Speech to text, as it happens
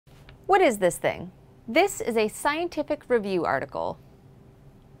What is this thing? This is a scientific review article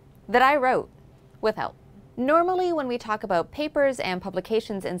that I wrote with help. Normally, when we talk about papers and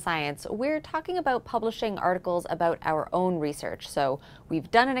publications in science, we're talking about publishing articles about our own research. So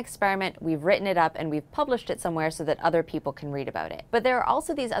we've done an experiment, we've written it up, and we've published it somewhere so that other people can read about it. But there are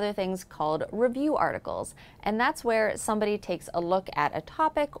also these other things called review articles, and that's where somebody takes a look at a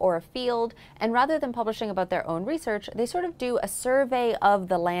topic or a field, and rather than publishing about their own research, they sort of do a survey of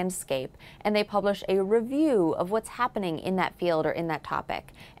the landscape, and they publish a review of what's happening in that field or in that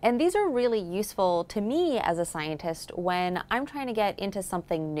topic. And these are really useful to me as a scientist when I'm trying to get into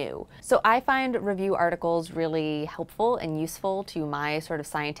something new. So I find review articles really helpful and useful to my sort of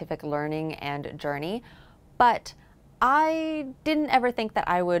scientific learning and journey, but I didn't ever think that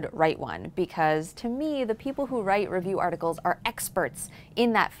I would write one, because to me, the people who write review articles are experts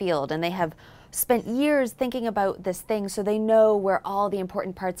in that field, and they have spent years thinking about this thing, so they know where all the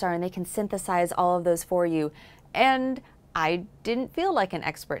important parts are and they can synthesize all of those for you. And I didn't feel like an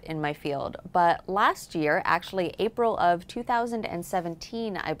expert in my field, but last year, actually April of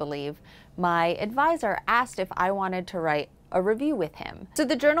 2017, I believe, my advisor asked if I wanted to write a review with him. So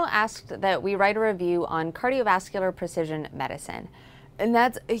the journal asked that we write a review on cardiovascular precision medicine. And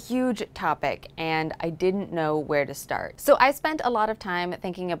that's a huge topic, and I didn't know where to start. So I spent a lot of time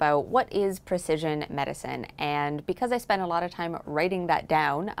thinking about what is precision medicine, and because I spent a lot of time writing that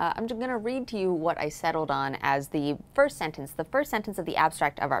down, I'm just going to read to you what I settled on as the first sentence of the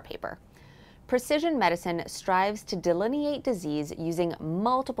abstract of our paper. Precision medicine strives to delineate disease using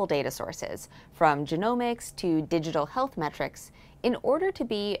multiple data sources, from genomics to digital health metrics, in order to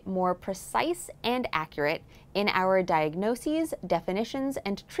be more precise and accurate in our diagnoses, definitions,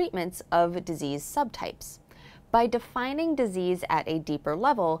 and treatments of disease subtypes. By defining disease at a deeper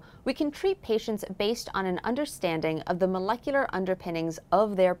level, we can treat patients based on an understanding of the molecular underpinnings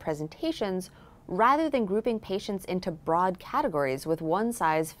of their presentations, rather than grouping patients into broad categories with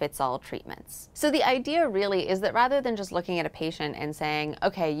one-size-fits-all treatments. So the idea really is that rather than just looking at a patient and saying,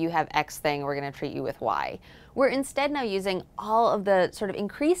 okay, you have X thing, we're going to treat you with Y, we're instead now using all of the sort of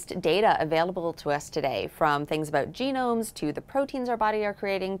increased data available to us today, from things about genomes to the proteins our body are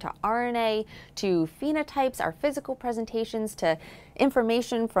creating, to RNA, to phenotypes, our physical presentations, to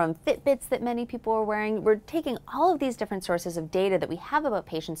information from Fitbits that many people are wearing. We're taking all of these different sources of data that we have about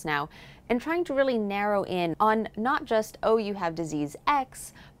patients now and trying to really narrow in on not just, oh, you have disease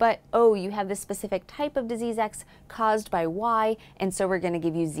X, but, oh, you have this specific type of disease X caused by Y, and so we're going to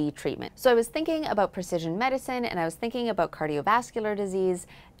give you Z treatment. So I was thinking about precision medicine, and I was thinking about cardiovascular disease,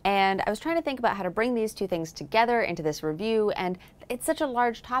 and I was trying to think about how to bring these two things together into this review, and it's such a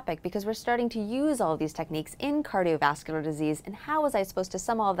large topic because we're starting to use all of these techniques in cardiovascular disease, and how was I supposed to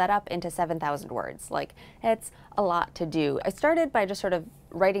sum all of that up into 7,000 words? Like, it's a lot to do. I started by just sort of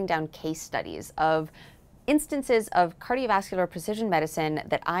writing down case studies of instances of cardiovascular precision medicine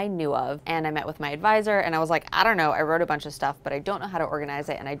that I knew of, and I met with my advisor and I was like, I don't know, I wrote a bunch of stuff, but I don't know how to organize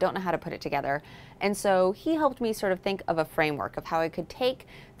it and I don't know how to put it together. And so he helped me sort of think of a framework of how I could take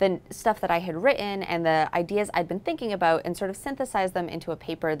the stuff that I had written and the ideas I'd been thinking about and sort of synthesize them into a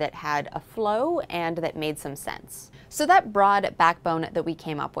paper that had a flow and that made some sense. So that broad backbone that we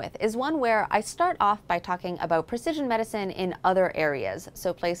came up with is one where I start off by talking about precision medicine in other areas,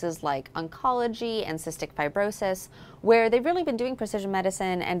 so places like oncology and cystic fibrosis, where they've really been doing precision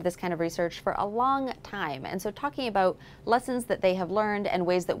medicine and this kind of research for a long time. And so talking about lessons that they have learned and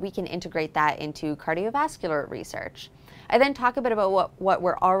ways that we can integrate that into cardiovascular research. I then talk a bit about what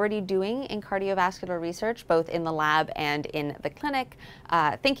we're already doing in cardiovascular research, both in the lab and in the clinic,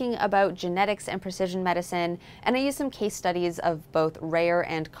 thinking about genetics and precision medicine, and I use some case studies of both rare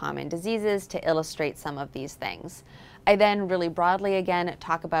and common diseases to illustrate some of these things. I then really broadly again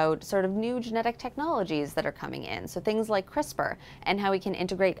talk about sort of new genetic technologies that are coming in, so things like CRISPR and how we can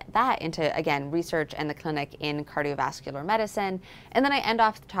integrate that into, again, research and the clinic in cardiovascular medicine. And then I end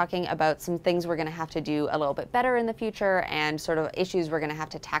off talking about some things we're going to have to do a little bit better in the future and sort of issues we're going to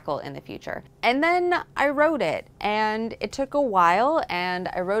have to tackle in the future. And then I wrote it, and it took a while, and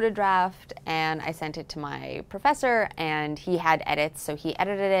I wrote a draft and I sent it to my professor, and he had edits, so he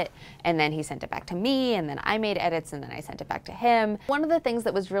edited it and then he sent it back to me, and then I made edits, and then I sent it back to him. One of the things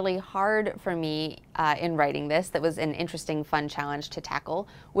that was really hard for me in writing this, that was an interesting, fun challenge to tackle,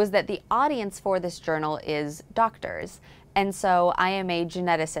 was that the audience for this journal is doctors. And so I am a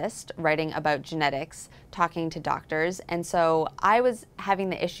geneticist writing about genetics, talking to doctors. And so I was having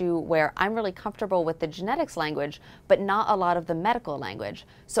the issue where I'm really comfortable with the genetics language, but not a lot of the medical language.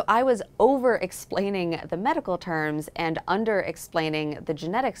 So I was over-explaining the medical terms and under-explaining the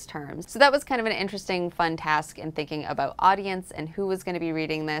genetics terms. So that was kind of an interesting, fun task in thinking about audience and who was going to be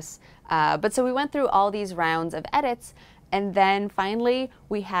reading this. But so we went through all these rounds of edits, and then finally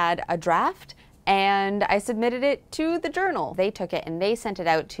we had a draft, and I submitted it to the journal. They took it and they sent it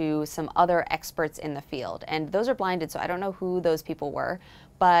out to some other experts in the field. And those are blinded, so I don't know who those people were.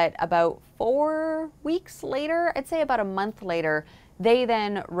 But about 4 weeks later, I'd say about a month later, they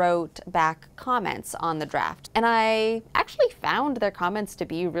then wrote back comments on the draft. And I actually found their comments to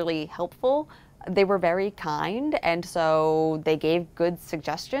be really helpful. They were very kind, and so they gave good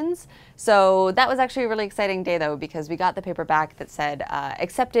suggestions. So that was actually a really exciting day, though, because we got the paper back that said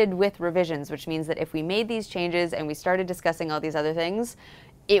accepted with revisions, which means that if we made these changes and we started discussing all these other things,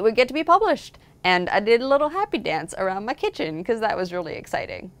 it would get to be published. And I did a little happy dance around my kitchen because that was really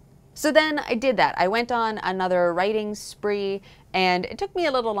exciting. So then I did that. I went on another writing spree, and it took me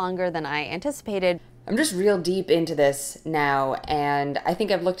a little longer than I anticipated. I'm just real deep into this now, and I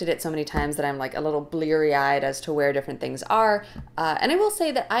think I've looked at it so many times that I'm like a little bleary-eyed as to where different things are. And I will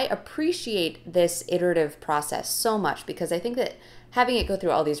say that I appreciate this iterative process so much, because I think that having it go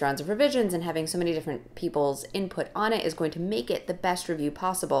through all these rounds of revisions and having so many different people's input on it is going to make it the best review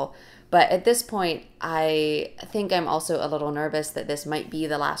possible. But at this point, I think I'm also a little nervous that this might be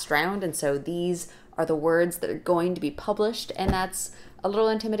the last round, and so these are the words that are going to be published, and that's a little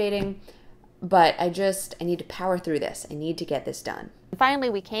intimidating. But I need to power through this. I need to get this done. Finally,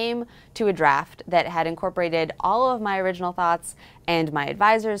 we came to a draft that had incorporated all of my original thoughts and my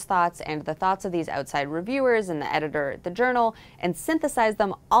advisor's thoughts and the thoughts of these outside reviewers and the editor at the journal, and synthesized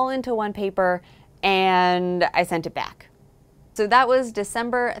them all into one paper, and I sent it back. So that was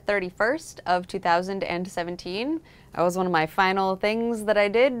December 31st of 2017. That was one of my final things that I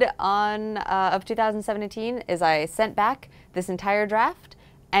did of 2017, is I sent back this entire draft.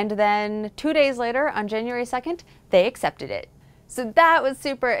 And then 2 days later, on January 2nd, they accepted it. So that was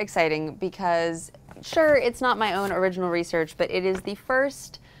super exciting because, sure, it's not my own original research, but it is the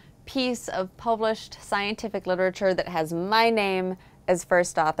first piece of published scientific literature that has my name as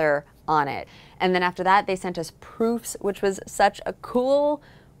first author on it. And then after that, they sent us proofs, which was such a cool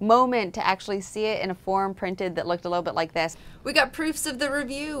moment to actually see it in a form printed that looked a little bit like this. We got proofs of the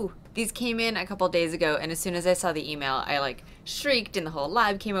review. These came in a couple days ago, and as soon as I saw the email, I like shrieked, and the whole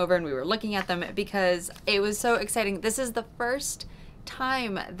lab came over and we were looking at them because it was so exciting. This is the first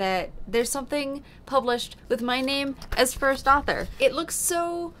time that there's something published with my name as first author. It looks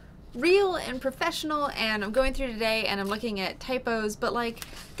so real and professional, and I'm going through today and I'm looking at typos, but like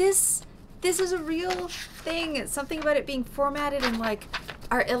this is a real thing. It's something about it being formatted, and like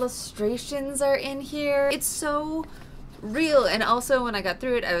our illustrations are in here. It's so real. And also when I got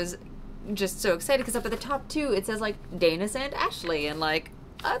through it, I was just so excited because up at the top too, it says like Dainis and Ashley, and like,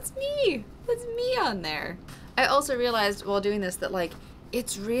 that's me on there. I also realized while doing this that like,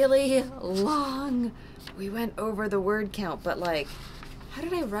 it's really long. We went over the word count, but like, how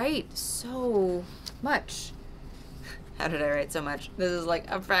did I write so much? How did I write so much? This is like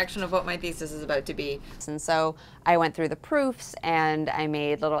a fraction of what my thesis is about to be. And so I went through the proofs and I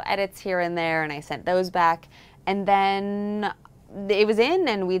made little edits here and there, and I sent those back. And then it was in,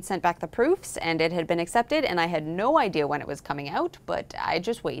 and we'd sent back the proofs, and it had been accepted, and I had no idea when it was coming out, but I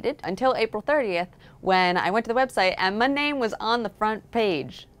just waited until April 30th when I went to the website and my name was on the front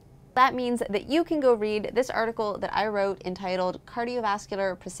page. That means that you can go read this article that I wrote entitled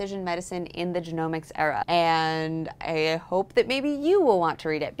Cardiovascular Precision Medicine in the Genomics Era. And I hope that maybe you will want to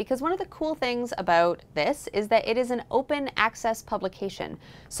read it, because one of the cool things about this is that it is an open access publication.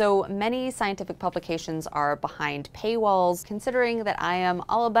 So many scientific publications are behind paywalls. Considering that I am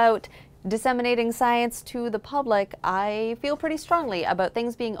all about disseminating science to the public, I feel pretty strongly about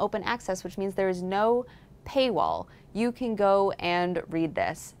things being open access, which means there is no paywall. You can go and read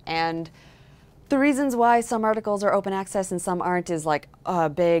this. And the reasons why some articles are open access and some aren't is like a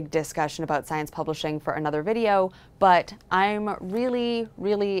big discussion about science publishing for another video, but I'm really,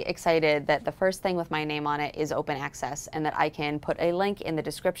 really excited that the first thing with my name on it is open access, and that I can put a link in the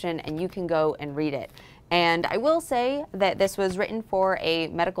description and you can go and read it. And I will say that this was written for a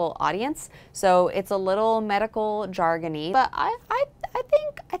medical audience, so it's a little medical jargony, but I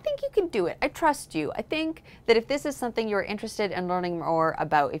think you can do it. I trust you. I think that if this is something you're interested in learning more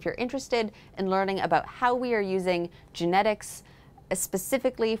about, if you're interested in learning about how we are using genetics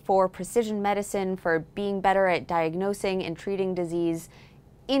specifically for precision medicine, for being better at diagnosing and treating disease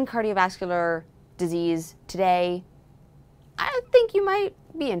in cardiovascular disease today, I think you might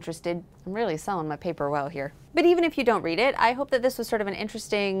be interested. I'm really selling my paper well here. But even if you don't read it, I hope that this was sort of an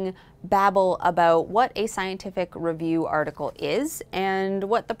interesting babble about what a scientific review article is and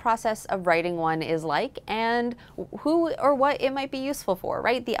what the process of writing one is like and who or what it might be useful for,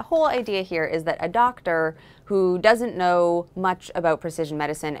 right? The whole idea here is that a doctor who doesn't know much about precision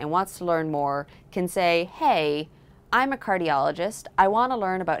medicine and wants to learn more can say, hey, I'm a cardiologist. I want to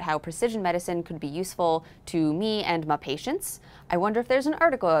learn about how precision medicine could be useful to me and my patients. I wonder if there's an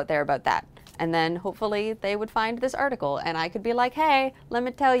article out there about that. And then hopefully they would find this article and I could be like, hey, let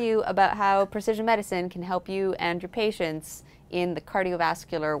me tell you about how precision medicine can help you and your patients in the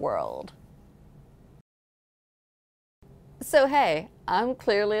cardiovascular world. So hey, I'm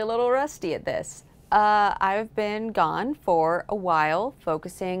clearly a little rusty at this. I've been gone for a while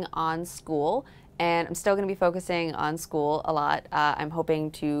focusing on school, and I'm still going to be focusing on school a lot. I'm hoping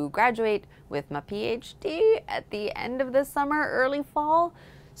to graduate with my PhD at the end of this summer, early fall.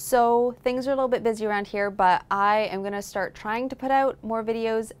 So things are a little bit busy around here, but I am going to start trying to put out more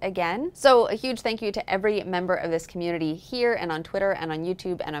videos again. So a huge thank you to every member of this community here and on Twitter and on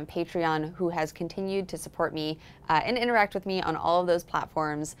YouTube and on Patreon who has continued to support me and interact with me on all of those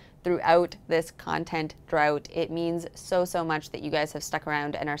platforms throughout this content drought. It means so, so much that you guys have stuck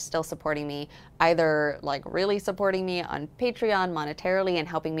around and are still supporting me, either like really supporting me on Patreon monetarily and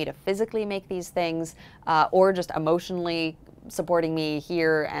helping me to physically make these things, or just emotionally supporting me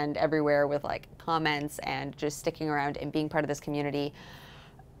here and everywhere with like comments and just sticking around and being part of this community.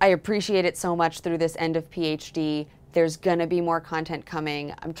 I appreciate it so much through this end of PhD. There's gonna be more content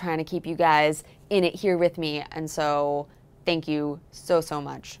coming. I'm trying to keep you guys in it here with me, and so thank you so, so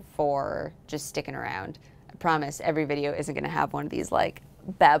much for just sticking around. I promise every video isn't gonna have one of these like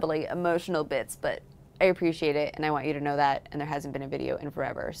babbly emotional bits, but I appreciate it and I want you to know that, and there hasn't been a video in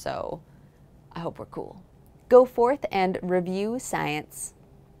forever, so I hope we're cool. Go forth and review science.